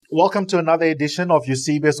Welcome to another edition of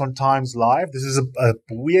Eusebius on Times Live. This is a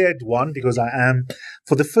weird one because I am,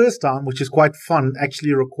 for the first time, which is quite fun,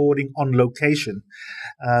 actually recording on location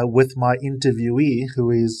with my interviewee,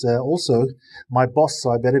 who is also my boss,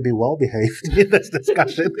 so I better be well behaved in this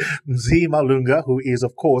discussion, Mzee Malunga, who is,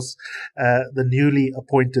 of course, the newly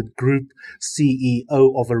appointed Group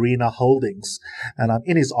CEO of Arena Holdings. And I'm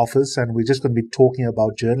in his office, and we're just going to be talking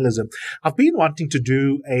about journalism. I've been wanting to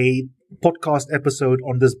do a podcast episode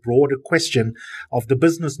on this broader question of the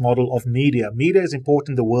business model of media. Media is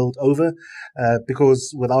important the world over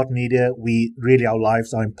because without media, our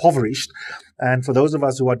lives are impoverished. And for those of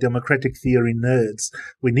us who are democratic theory nerds,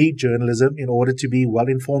 we need journalism in order to be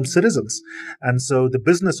well-informed citizens. And so the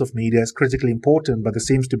business of media is critically important, but there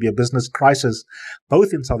seems to be a business crisis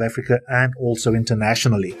both in South Africa and also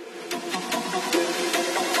internationally.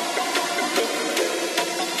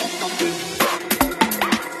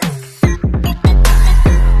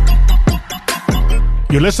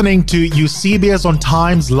 You're listening to Eusebius on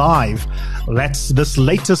Times Live. That's this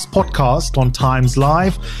latest podcast on Times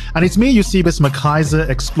Live. And it's me, Eusebius McKaiser,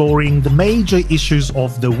 exploring the major issues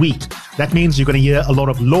of the week. That means you're going to hear a lot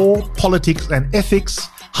of law, politics, and ethics,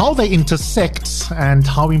 how they intersect, and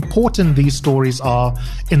how important these stories are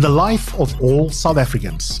in the life of all South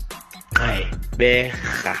Africans.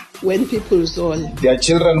 When people zone, their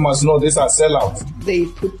children must know these are sellouts. They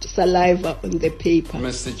put saliva on the paper.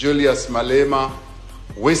 Mr. Julius Malema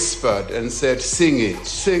whispered and said, sing it,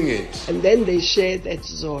 sing it. And then they share that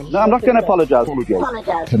zone. No, I'm not going to apologize.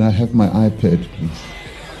 Can I have my iPad, please?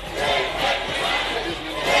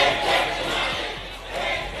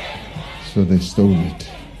 So they stole it.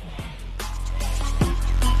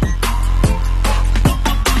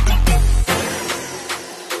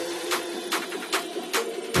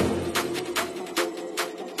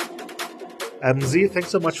 Mzee, thanks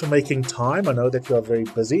so much for making time. I know that you are very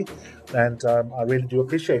busy, and I really do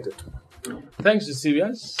appreciate it. Thanks,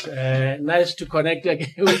 Eusebius. Nice to connect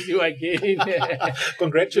again with you again.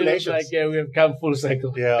 Congratulations. It looks like we have come full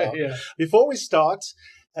cycle. Yeah. Before we start,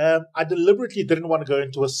 I deliberately didn't want to go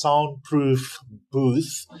into a soundproof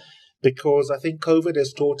booth because I think COVID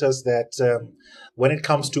has taught us that when it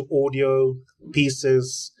comes to audio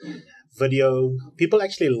pieces, video, people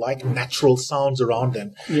actually like natural sounds around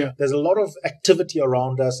them. Yeah. There's a lot of activity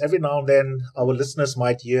around us. Every now and then our listeners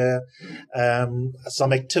might hear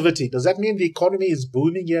some activity. Does that mean the economy is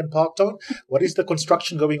booming here in Parktown? What is the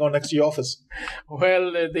construction going on next to your office?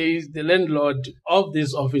 Well, the landlord of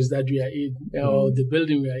this office that we are in, or the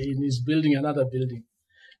building we are in, is building another building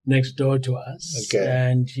next door to us. Okay.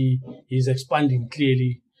 And he's expanding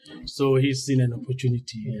clearly. So he's seen an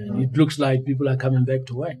opportunity, and it looks like people are coming back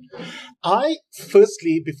to work.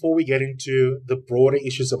 Firstly, before we get into the broader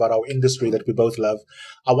issues about our industry that we both love,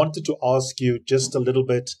 I wanted to ask you just a little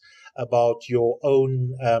bit about your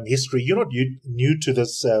own history. You're not new to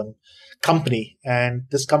this company, and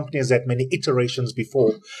this company has had many iterations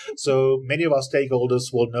before. So many of our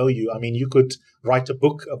stakeholders will know you. I mean, you could write a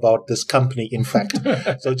book about this company, in fact.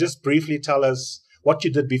 So just briefly tell us what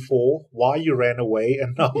you did before, why you ran away,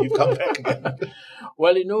 and now you've come back again.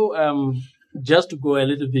 Well, just to go a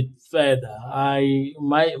little bit further,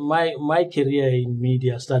 my career in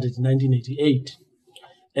media started in 1988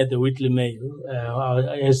 at the Whitley Mail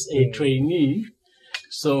as a trainee.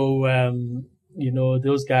 So,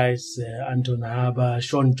 those guys, Anton Haber,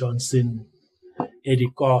 Sean Johnson,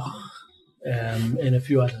 Eddie Koch, and a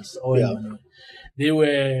few others. They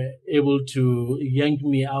were able to yank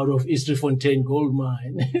me out of Eastfontein gold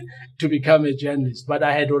mine to become a journalist. But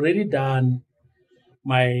I had already done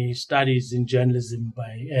my studies in journalism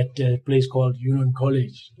at a place called Union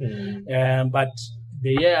College. But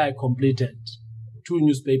the year I completed, two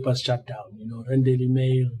newspapers shut down, Rand Daily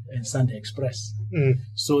Mail and Sunday Express.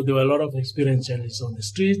 So there were a lot of experienced journalists on the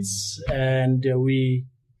streets, and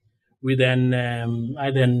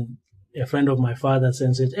a friend of my father's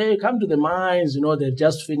and said, hey, come to the mines. They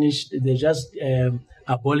just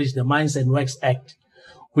abolished the Mines and Works Act,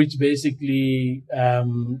 which basically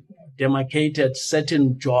demarcated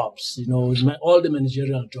certain jobs, all the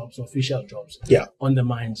managerial jobs, official jobs on the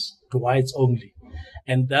mines to whites only.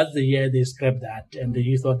 And that's the year they scrapped that, and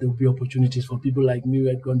they thought there would be opportunities for people like me who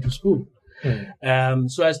had gone to school.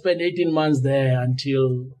 So I spent 18 months there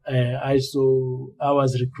until I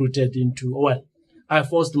was recruited I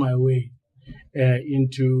forced my way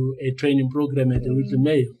into a training program at the Whitley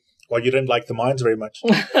Mail. Well, you didn't like the mines very much.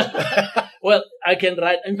 Well, I can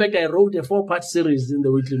write. In fact, I wrote a 4-part series in the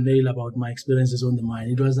Whitley Mail about my experiences on the mine.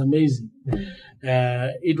 It was amazing.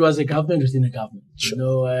 It was a government within a government.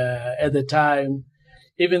 Sure. At the time,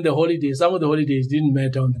 even the holidays, some of the holidays didn't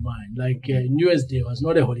matter on the mind. Like New Year's Day was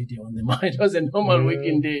not a holiday on the mind. It was a normal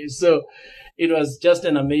working day. So it was just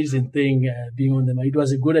an amazing thing being on the mind. It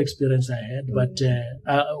was a good experience I had, but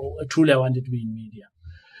truly I wanted to be in media.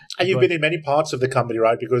 And you've been in many parts of the company,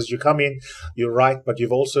 right? Because you come in, you're right, but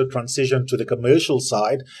you've also transitioned to the commercial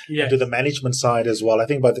side, Yes. and to the management side as well. I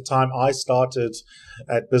think by the time I started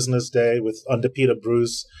at Business Day under Peter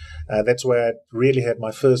Bruce, that's where I really had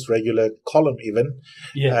my first regular column even.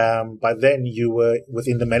 Yeah. By then you were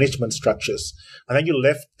within the management structures. And then you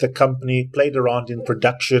left the company, played around in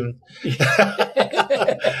production,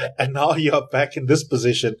 and now you're back in this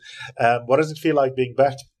position. What does it feel like being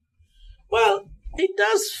back? Well, it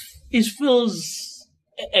does. It feels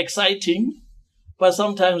exciting, but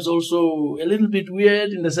sometimes also a little bit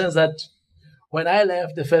weird in the sense that when I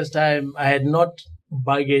left the first time, I had not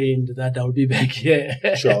bargained that I'll be back here.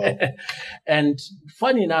 Sure. And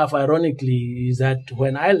funny enough, ironically, is that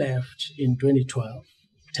when I left in 2012,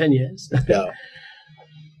 10 years, Yeah.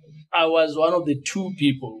 I was one of the 2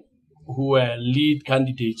 people who were lead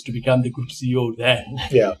candidates to become the group CEO then.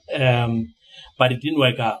 Yeah. But it didn't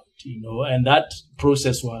work out, and that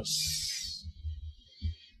process was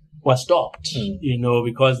stopped,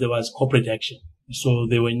 because there was corporate action. So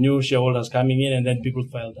there were new shareholders coming in, and then people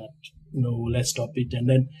felt that, let's stop it. And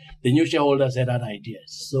then the new shareholders had other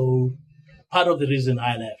ideas. So part of the reason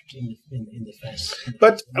I left in the first.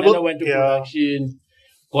 But Then I went to production,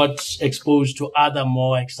 got exposed to other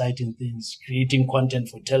more exciting things, creating content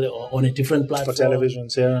for on a different platform. for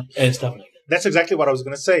televisions, yeah. And stuff like that. That's exactly what I was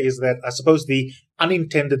going to say, is that I suppose the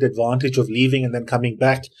unintended advantage of leaving and then coming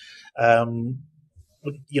back, even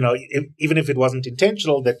if it wasn't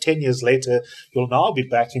intentional, that 10 years later, you'll now be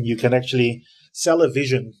back and you can actually sell a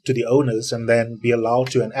vision to the owners and then be allowed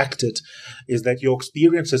to enact it, is that your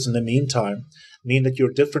experiences in the meantime mean that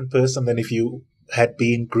you're a different person than if you had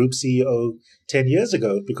been group CEO 10 years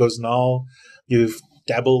ago, because now you've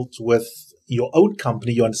dabbled with your own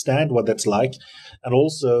company, you understand what that's like, and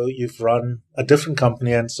also you've run a different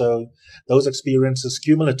company, and so those experiences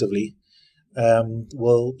cumulatively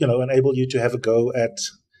will, enable you to have a go at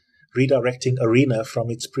redirecting Arena from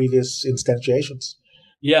its previous instantiations.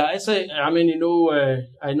 Yeah, I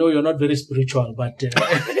know you're not very spiritual, but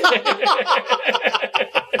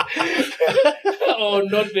or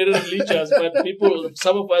not very religious, but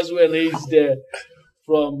some of us were raised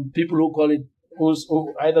from people who call it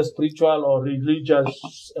who either spiritual or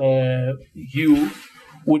religious hue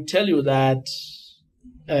would tell you that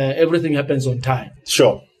everything happens on time.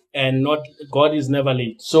 Sure. And not God is never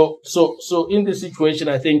late. So in this situation,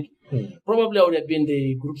 I think probably I would have been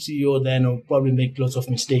the group CEO then, or probably make lots of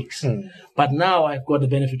mistakes. But now I've got the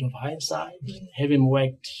benefit of hindsight, having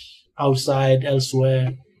worked outside,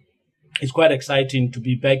 elsewhere. It's quite exciting to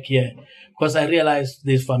be back here because I realized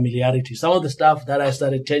there's familiarity. Some of the stuff that I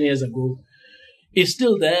started 10 years ago is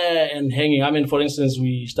still there and hanging. I mean, for instance,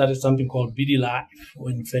 we started something called BD Live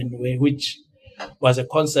in Fenway, which was a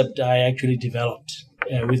concept I actually developed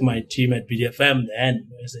with my team at BDFM then,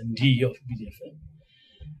 as MD of BDFM.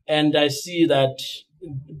 And I see that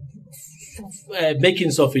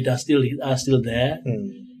makings of it are still there.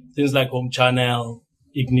 Things like Home Channel,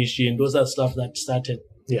 Ignition, those are stuff that started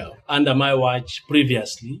under my watch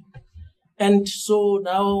previously. And so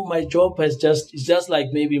now my job it's just like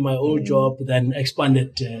maybe my old job, then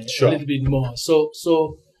expanded a little bit more.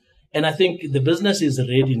 So, and I think the business is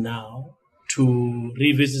ready now to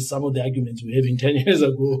revisit some of the arguments we had 10 years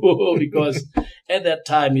ago, because at that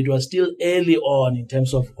time it was still early on in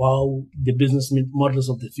terms of how the business models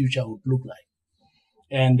of the future would look like.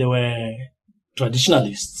 And there were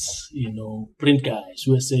traditionalists, print guys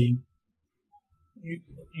who were saying,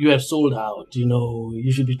 you have sold out,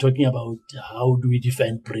 you should be talking about how do we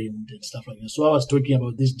defend print and stuff like that. So I was talking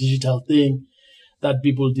about this digital thing that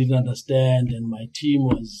people didn't understand, and my team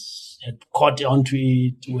had caught onto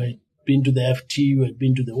it. We had been to the FT, we had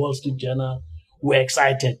been to the Wall Street Journal. We were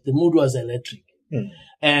excited. The mood was electric.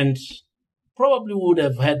 And probably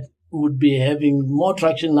would be having more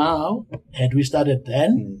traction now had we started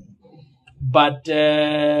then. But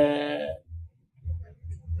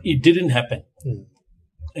it didn't happen.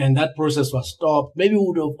 And that process was stopped. Maybe we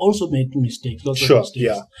would have also made mistakes, lots of mistakes.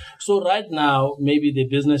 Yeah. So right now, maybe the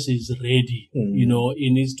business is ready,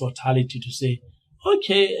 in its totality to say,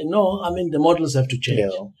 okay, the models have to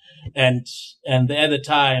change. Yeah. And at the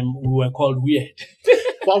time, we were called weird.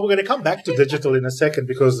 Well, we're going to come back to digital in a second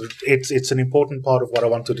because it's an important part of what I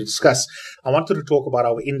wanted to discuss. I wanted to talk about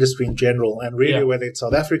our industry in general, and really whether it's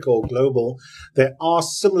South Africa or global, there are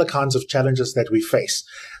similar kinds of challenges that we face.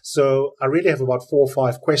 So I really have about 4 or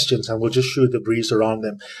 5 questions, and we'll just shoot the breeze around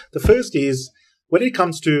them. The first is, When it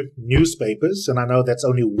comes to newspapers, and I know that's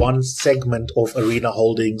only one segment of Arena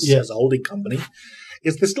Holdings as a holding company,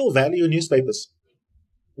 is there still value in newspapers?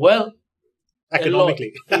 Well,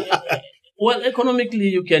 economically.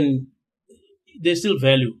 Economically, there's still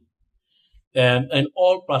value. And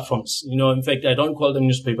all platforms, in fact, I don't call them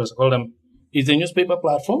newspapers. I call them, it's a newspaper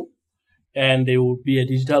platform, and there will be a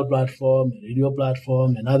digital platform, a radio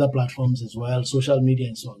platform, and other platforms as well, social media,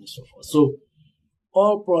 and so on and so forth. So,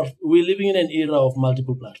 we're living in an era of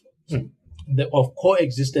multiple platforms, of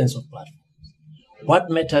coexistence of platforms. What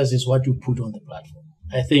matters is what you put on the platform.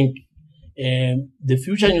 I think the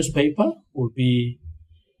future newspaper will be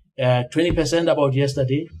 20% about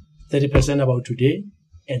yesterday, 30% about today,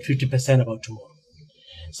 and 50% about tomorrow.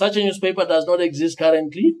 Such a newspaper does not exist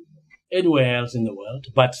currently anywhere else in the world,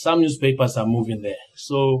 but some newspapers are moving there.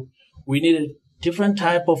 So we need a different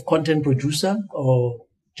type of content producer or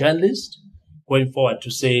journalist going forward to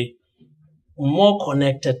say more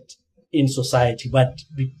connected in society. But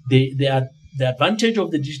the advantage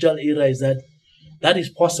of the digital era is that is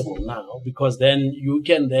possible now, because then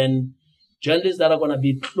journalists that are going to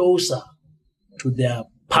be closer to their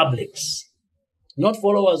publics, not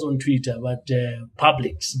followers on Twitter, but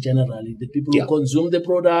publics generally, the people who consume the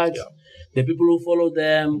product, the people who follow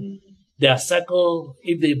them, their circle.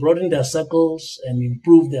 If they broaden their circles and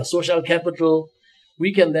improve their social capital,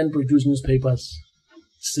 we can then produce newspapers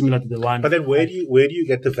similar to the one. But then where do you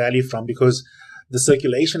get the value from? Because the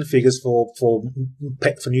circulation figures for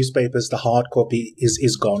newspapers, the hard copy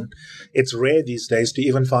is gone. It's rare these days to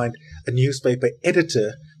even find a newspaper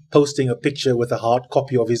editor posting a picture with a hard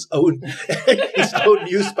copy of his own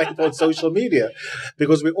newspaper on social media,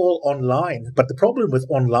 because we're all online. But the problem with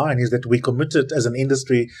online is that we committed as an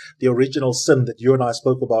industry the original sin that you and I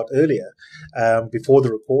spoke about earlier before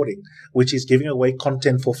the recording, which is giving away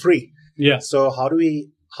content for free. Yeah. So how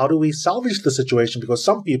do we salvage the situation? Because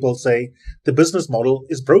some people say the business model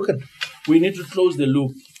is broken. We need to close the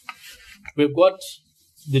loop. We've got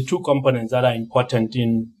the two components that are important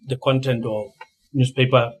in the content of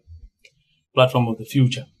newspaper platform of the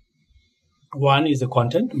future. One is the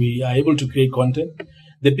content. We are able to create content.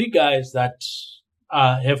 The big guys that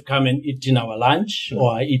have come and eaten our lunch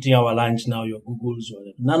or are eating our lunch now, your Googles, or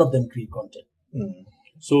none of them create content.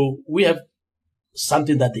 So we have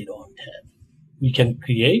something that they don't have. We can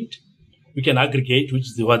create, we can aggregate, which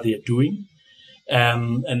is what they are doing,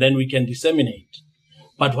 and then we can disseminate.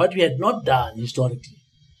 But what we had not done historically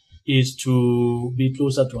is to be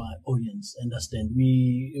closer to our audience, understand.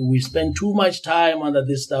 We spend too much time under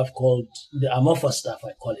this stuff called the amorphous stuff,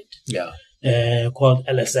 I call it. Called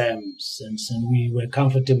LSMs. And we were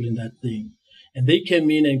comfortable in that thing. And they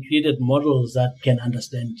came in and created models that can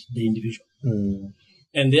understand the individual.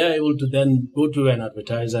 And they are able to then go to an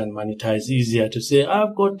advertiser and monetize easier to say,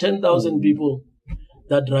 I've got 10,000 people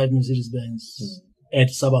that drive Mercedes-Benz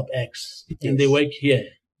at suburb X, and they work here.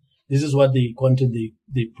 This is what the content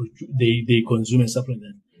they consume and stuff like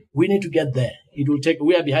that. We need to get there. It will take,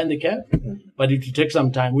 we are behind the curve, but it will take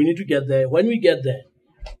some time. We need to get there. When we get there,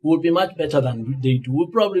 we'll be much better than they do. We'll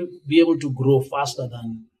probably be able to grow faster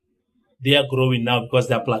than they are growing now, because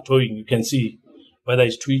they're plateauing. You can see whether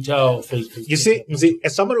it's Twitter or Facebook. You see,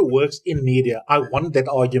 as someone who works in media, I want that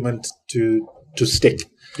argument to stick.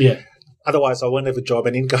 Yeah. Otherwise, I won't have a job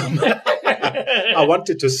and income. I want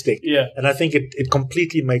it to stick. Yeah. And I think it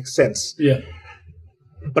completely makes sense. Yeah.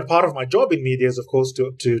 But part of my job in media is, of course,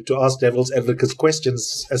 to ask devil's advocates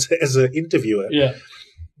questions as an interviewer. Yeah.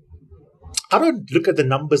 I don't look at the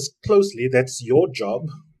numbers closely. That's your job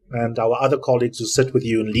and our other colleagues who sit with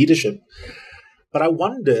you in leadership. But I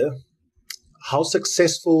wonder how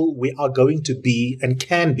successful we are going to be and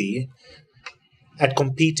can be at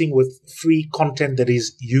competing with free content that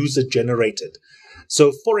is user-generated.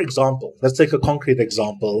 So, for example, let's take a concrete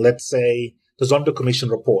example. Let's say the Zondo Commission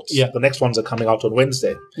reports. Yeah. The next ones are coming out on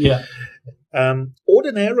Wednesday. Yeah.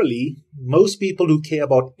 Ordinarily, most people who care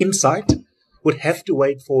about insight would have to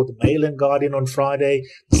wait for the Mail and Guardian on Friday,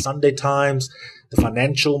 the Sunday Times, the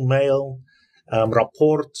Financial Mail,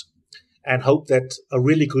 Rapport, and hope that a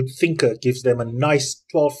really good thinker gives them a nice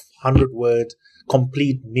 1,200-word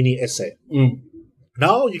complete mini essay.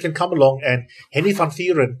 Now you can come along and Henny van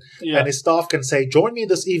Vieren and his staff can say, join me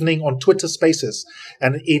this evening on Twitter Spaces.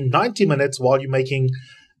 And in 90 minutes, while you're making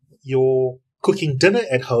your cooking dinner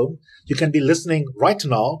at home, you can be listening right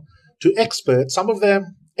now to experts, some of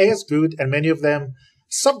them as good and many of them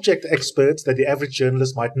subject experts that the average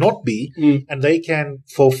journalist might not be. And they can,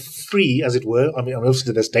 for free, as it were, I mean,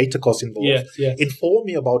 obviously there's data costs involved, inform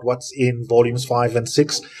me about what's in volumes 5 and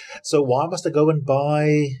 6. So why must I go and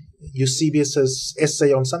buy Eusebius's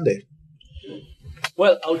essay on Sunday?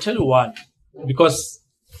 Well, I'll tell you one. because,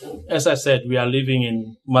 as I said, we are living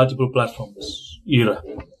in multiple platforms era.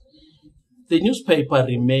 The newspaper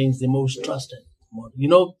remains the most trusted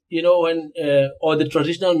model. When or the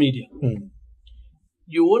traditional media,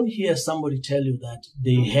 you won't hear somebody tell you that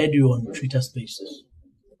they heard you on Twitter Spaces.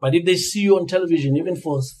 But if they see you on television, even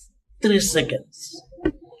for 3 seconds,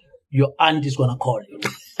 your aunt is going to call you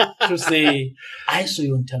to say, I saw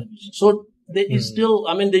you on television. So there is still,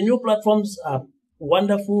 the new platforms are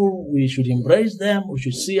wonderful. We should embrace them. We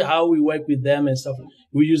should see how we work with them and stuff.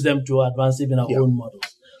 We use them to advance even our own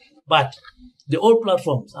models. But the old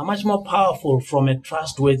platforms are much more powerful from a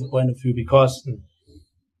trustworthy point of view, because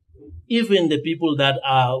even the people that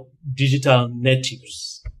are digital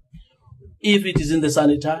natives, if it is in the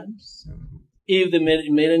Sunday Times, if the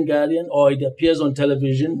Mail and Guardian, or it appears on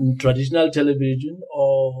television, traditional television,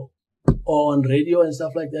 or on radio and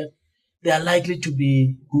stuff like that, it's likely to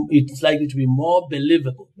be more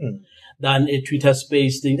believable than a Twitter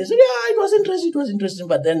Space thing. They say, it was interesting,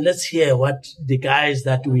 but then let's hear what the guys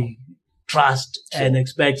that we trust and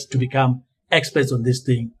expect to become experts on this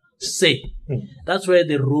thing say. That's where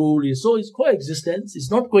the rule is. So it's coexistence.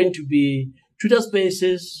 It's not going to be Twitter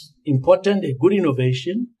Spaces, important, a good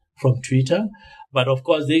innovation from Twitter. But of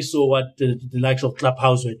course, they saw what the likes of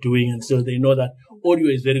Clubhouse were doing, and so they know that audio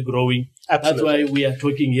is very growing. Absolutely. That's why we are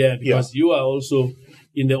talking here, because you are also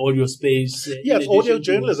in the audio space. Yes, audio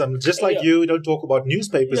journalism. Just like you don't talk about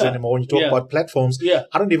newspapers anymore, you talk about platforms.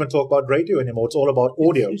 I don't even talk about radio anymore. It's all about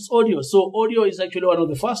audio. It's audio. So audio is actually one of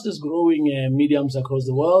the fastest growing mediums across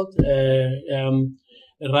the world,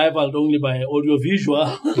 rivaled only by audio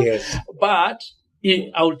visual. Yes. But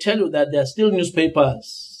I will tell you that there are still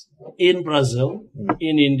newspapers in Brazil,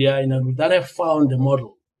 in India, that have found a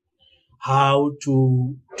model how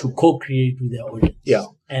to co-create with their audience. Yeah.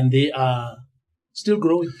 And they are still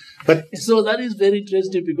growing. But so that is very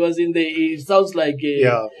interesting, because it sounds like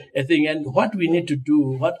a thing. And what we need to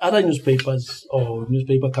do, what other newspapers or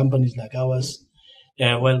newspaper companies like ours,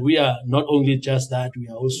 we are not only just that,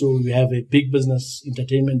 we have a big business,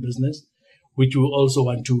 entertainment business, which we also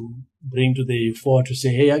want to bring to the fore to say,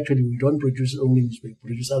 hey, actually, we don't produce only newspaper,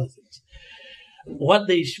 produce other things. What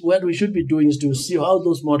we should be doing is to see how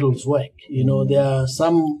those models work. There are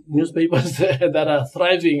some newspapers that are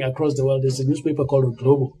thriving across the world. There's a newspaper called O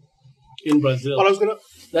Globo in Brazil. Well,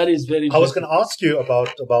 that is very interesting. I was going to ask you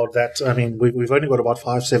about that. I mean, we've only got about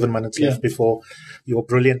 5-7 minutes left before your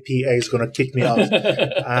brilliant PA is going to kick me out.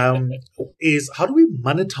 Is how do we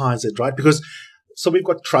monetize it, right? Because so we've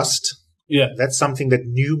got trust. Yeah. That's something that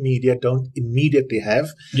new media don't immediately have.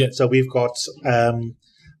 Yeah. So we've got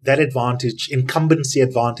that advantage, incumbency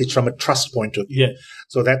advantage from a trust point of view. Yeah.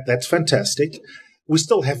 So that's fantastic. We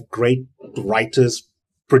still have great writers,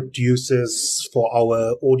 producers for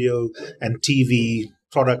our audio and TV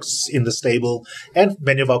products in the stable, and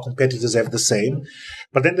many of our competitors have the same.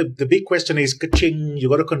 But then the big question is, ka-ching, you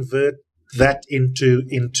got to convert that into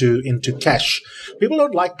cash. People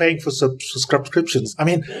don't like paying for subscriptions. I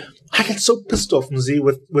mean, I get so pissed off, Mzi,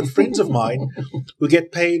 with friends of mine who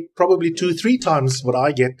get paid probably 2-3 times what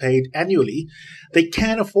I get paid annually. They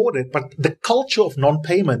can't afford it, but the culture of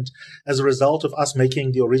non-payment as a result of us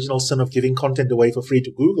making the original sin of giving content away for free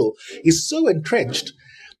to Google is so entrenched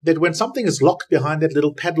that when something is locked behind that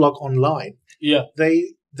little padlock online,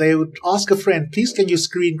 they would ask a friend, please can you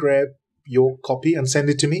screen grab your copy and send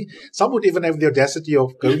it to me. Some would even have the audacity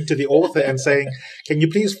of going to the author and saying, can you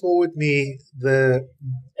please forward me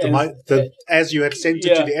as you had sent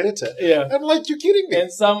it to the editor? Yeah. I'm like, you're kidding me.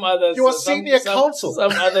 And some others. You are senior counsel.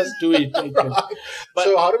 Some others do it. But,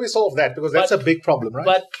 so how do we solve that? Because that's a big problem,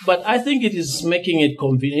 right? But I think it is making it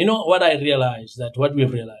convenient. You know what I realized, that what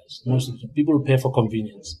we've realized, most of the people pay for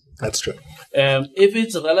convenience. That's true. If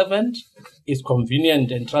it's relevant, it's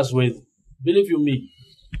convenient and trustworthy. Believe you me,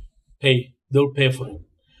 they'll pay for it.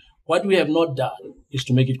 What we have not done is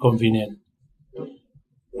to make it convenient.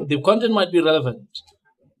 The content might be relevant,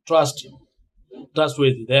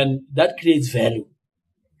 trustworthy, then that creates value.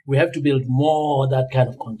 We have to build more of that kind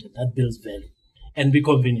of content that builds value and be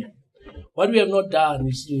convenient. What we have not done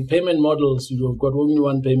is in payment models, we've got only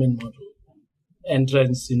one payment model.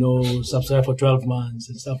 Entrance, subscribe for 12 months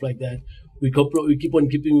and stuff like that. We keep on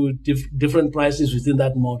keeping different prices within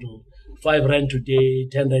that model. 5 rand today,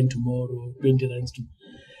 10 rand tomorrow, 20 rand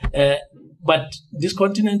tomorrow. But this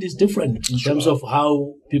continent is different in terms of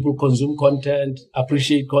how people consume content,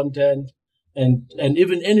 appreciate content, and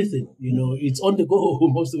even anything. It's on the go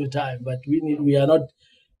most of the time. But we are not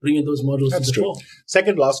bringing those models to the fore.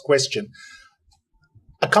 Second last question.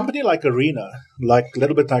 A company like Arena, a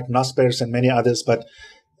little bit like Naspers and many others, but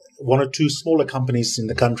 1 or 2 smaller companies in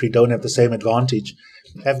the country don't have the same advantage,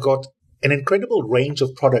 have got an incredible range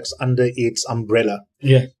of products under its umbrella.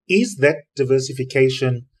 Yeah. Is that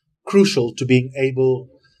diversification crucial to being able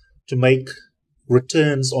to make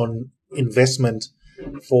returns on investment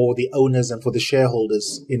for the owners and for the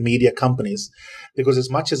shareholders in media companies? Because as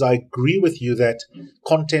much as I agree with you that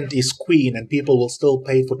content is queen and people will still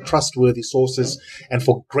pay for trustworthy sources and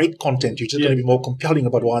for great content, you're just going to be more compelling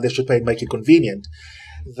about why they should pay and make it convenient,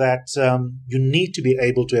 that you need to be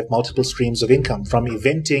able to have multiple streams of income, from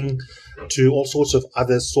eventing to all sorts of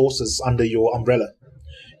other sources under your umbrella.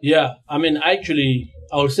 Yeah, I mean, actually,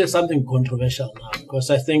 I will say something controversial now, because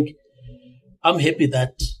I think I'm happy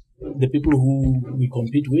that the people who we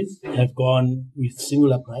compete with have gone with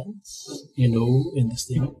singular brands, in this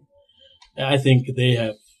thing. I think they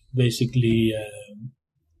have basically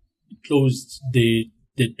closed the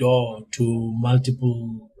door to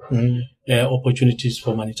multiple opportunities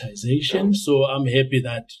for monetization. So I'm happy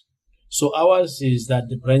that. So ours is that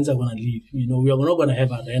the brands are going to leave. We are not going to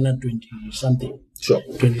have Arena 20-something, Sure.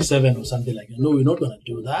 27 or something like that. No, we're not going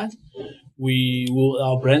to do that.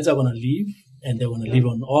 Our brands are going to leave, and they're going to live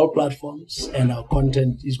on all platforms, and our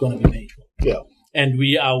content is going to be paid for. Yeah. And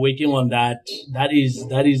we are working on that. That is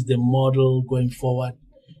the model going forward.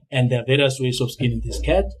 And there are various ways of skinning this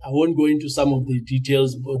cat. I won't go into some of the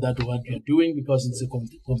details about that, what we are doing, because it's a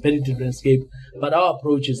competitive landscape. But our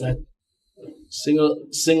approach is that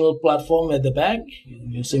single platform at the back,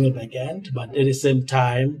 single back end, but at the same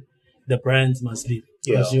time, the brands must live.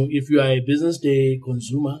 Yeah. Because if you are a business day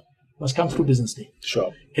consumer, must come through business day.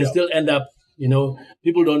 Sure. Can still end up,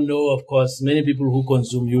 people don't know, of course, many people who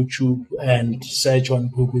consume YouTube and search on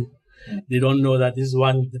Google, they don't know that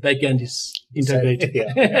the back end is integrated.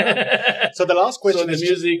 So the last question so the is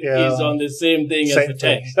music is on the same thing as the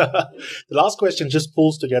text. The last question just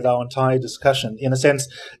pulls together our entire discussion. In a sense,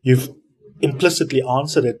 you've implicitly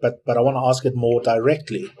answered it, but I want to ask it more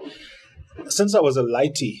directly. Since I was a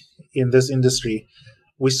lightie in this industry,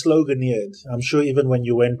 we sloganeered. I'm sure even when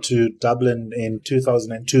you went to Dublin in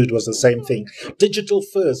 2002, it was the same thing. Digital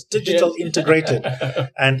first, digital integrated.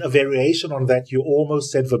 And a variation on that, you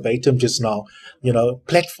almost said verbatim just now,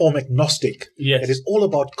 platform agnostic. Yes. It is all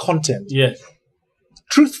about content. Yes.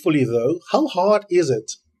 Truthfully, though, how hard is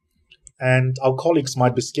it? And our colleagues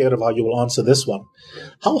might be scared of how you will answer this one.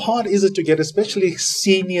 How hard is it to get especially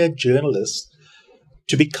senior journalists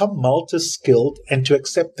to become multi-skilled and to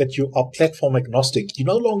accept that you are platform agnostic? You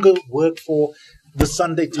no longer work for the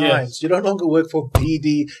Sunday Times. Yes. You no longer work for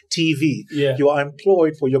BD TV. Yeah. You are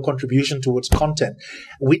employed for your contribution towards content.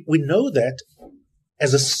 We know that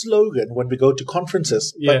as a slogan when we go to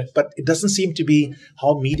conferences, but it doesn't seem to be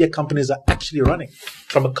how media companies are actually running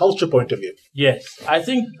from a culture point of view. Yes. I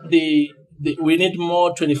think we need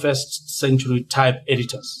more 21st century type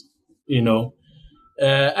editors, And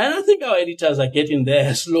I think our editors are getting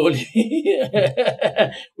there slowly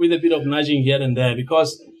with a bit of nudging here and there,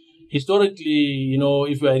 because historically,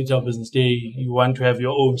 if you're editor of Business Day, you want to have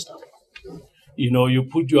your own stuff. You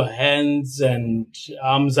put your hands and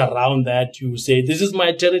arms around that. You say, this is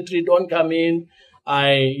my territory, don't come in.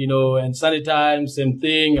 And Sunday Times, same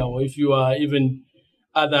thing. Or if you are even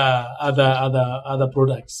other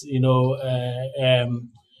products,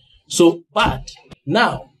 but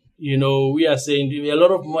now, we are saying a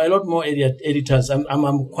lot more editors.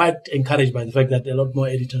 I'm quite encouraged by the fact that a lot more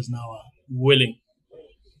editors now are willing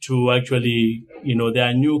to actually, there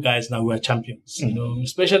are new guys now who are champions,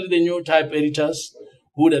 especially the new type editors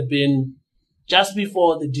who would have been just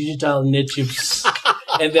before the digital natives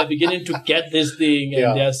and they're beginning to get this thing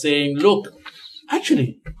and they're saying, look,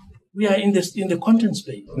 actually, we are in the content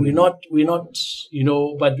space. We're not,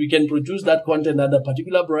 but we can produce that content at a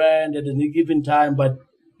particular brand at any given time, but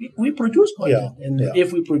we produce content.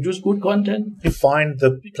 If we produce good content, you find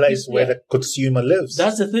the place where the consumer lives.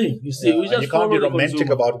 That's the thing. You see, we just you can't be romantic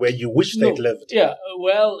about where you wish they'd lived. Yeah.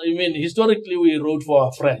 Well, historically we wrote for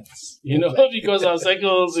our friends, because our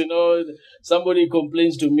circles, somebody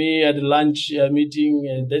complains to me at a lunch meeting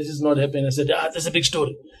and this is not happening. I said, that's a big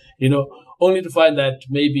story, only to find that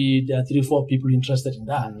maybe there are 3-4 people interested in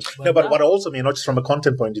that. But what I also mean, not just from a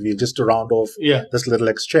content point of view, just to round off this little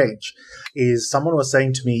exchange, is someone was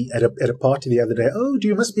saying to me at a party the other day, oh,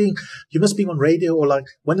 you must be on radio, or like,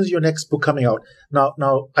 when is your next book coming out? Now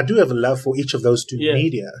I do have a love for each of those two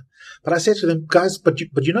media, but I said to them, guys, but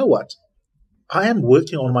you know what? I am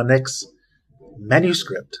working on my next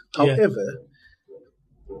manuscript. However,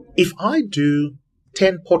 if I do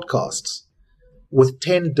 10 podcasts with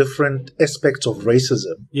 10 different aspects of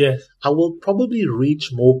racism, I will probably reach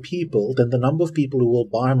more people than the number of people who will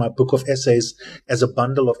buy my book of essays as a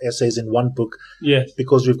bundle of essays in one book,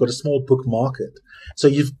 because we've got a small book market. So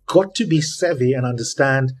you've got to be savvy and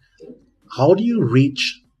understand how do you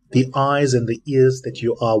reach the eyes and the ears that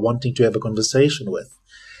you are wanting to have a conversation with?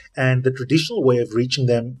 And the traditional way of reaching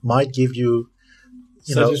them might give you,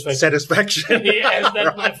 satisfaction. Yes,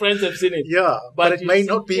 that my friends have seen it. Yeah, but it may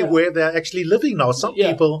not be where they're actually living now. Some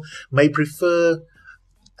people may prefer,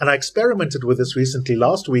 and I experimented with this recently.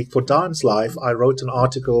 Last week for Times Live, I wrote an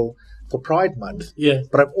article for Pride Month. Yeah.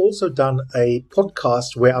 But I've also done a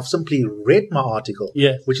podcast where I've simply read my article,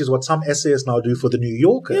 which is what some essayists now do for the New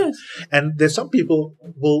Yorker. Yes. And there's some people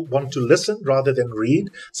will want to listen rather than read.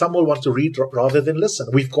 Some will want to read rather than listen.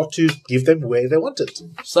 We've got to give them where they want it.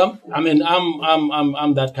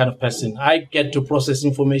 I'm that kind of person. I get to process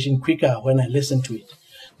information quicker when I listen to it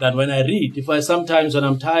than when I read. Sometimes when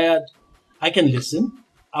I'm tired, I can listen.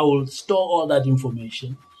 I will store all that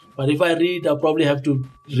information. But if I read, I'll probably have to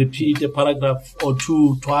repeat a paragraph or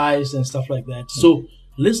two twice and stuff like that. So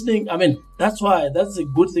listening, that's a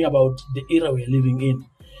good thing about the era we're living in.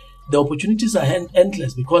 The opportunities are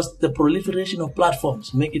endless because the proliferation of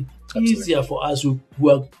platforms make it easier for us who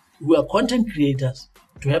are content creators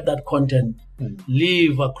to have that content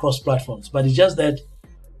live across platforms. But it's just that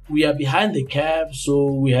we are behind the curve,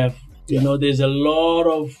 so we have, there's a lot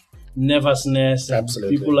of nervousness.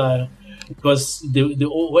 Absolutely. People are... Because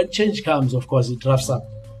when change comes, of course, it roughs up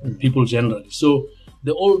people generally. So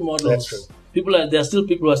the old models, there are still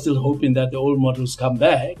people who are still hoping that the old models come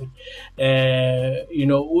back. We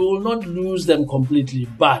will not lose them completely,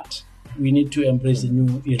 but we need to embrace the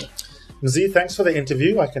new era. Mzi, thanks for the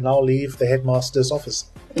interview. I can now leave the headmaster's office.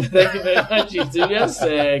 Thank you very much, Julius.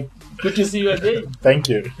 Good to see you again. Thank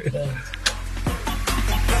you. Thanks.